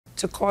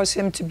to cause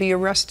him to be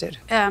arrested?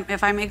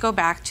 If I may go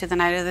back to the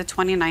night of the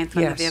 29th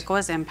when Yes. the vehicle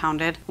was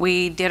impounded,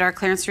 we did our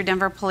clearance through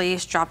Denver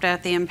Police, dropped it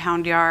at the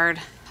impound yard.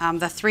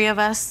 The three of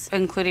us,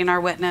 including our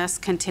witness,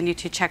 continued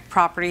to check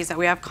properties that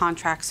we have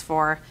contracts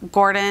for.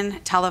 Gordon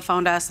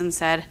telephoned us and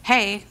said,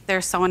 hey,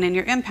 there's someone in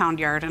your impound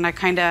yard. And I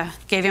kind of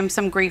gave him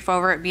some grief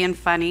over it being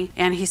funny.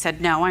 And he said,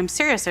 no, I'm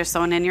serious. There's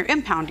someone in your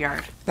impound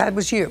yard. That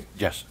was you?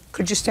 Yes.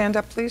 Could you stand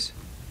up, please?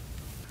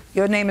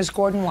 Your name is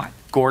Gordon what?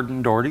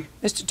 Gordon Doherty?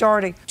 Mr.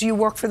 Doherty, do you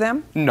work for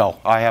them? No,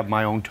 I have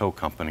my own tow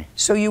company.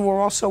 So you were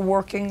also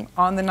working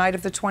on the night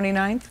of the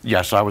 29th?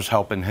 Yes, I was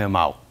helping him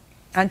out.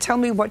 And tell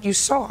me what you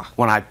saw.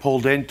 When I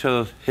pulled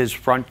into his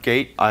front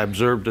gate, I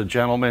observed a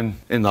gentleman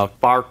in the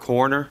far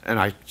corner, and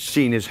I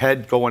seen his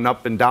head going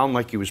up and down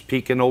like he was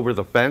peeking over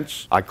the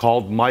fence. I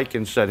called Mike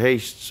and said, hey,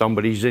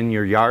 somebody's in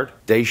your yard.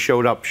 They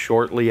showed up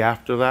shortly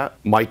after that.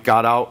 Mike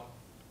got out.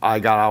 I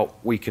got out.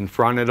 We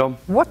confronted him.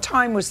 What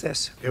time was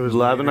this? It was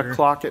 11 later.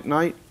 o'clock at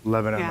night.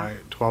 11 at Yeah. night,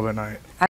 12 at night.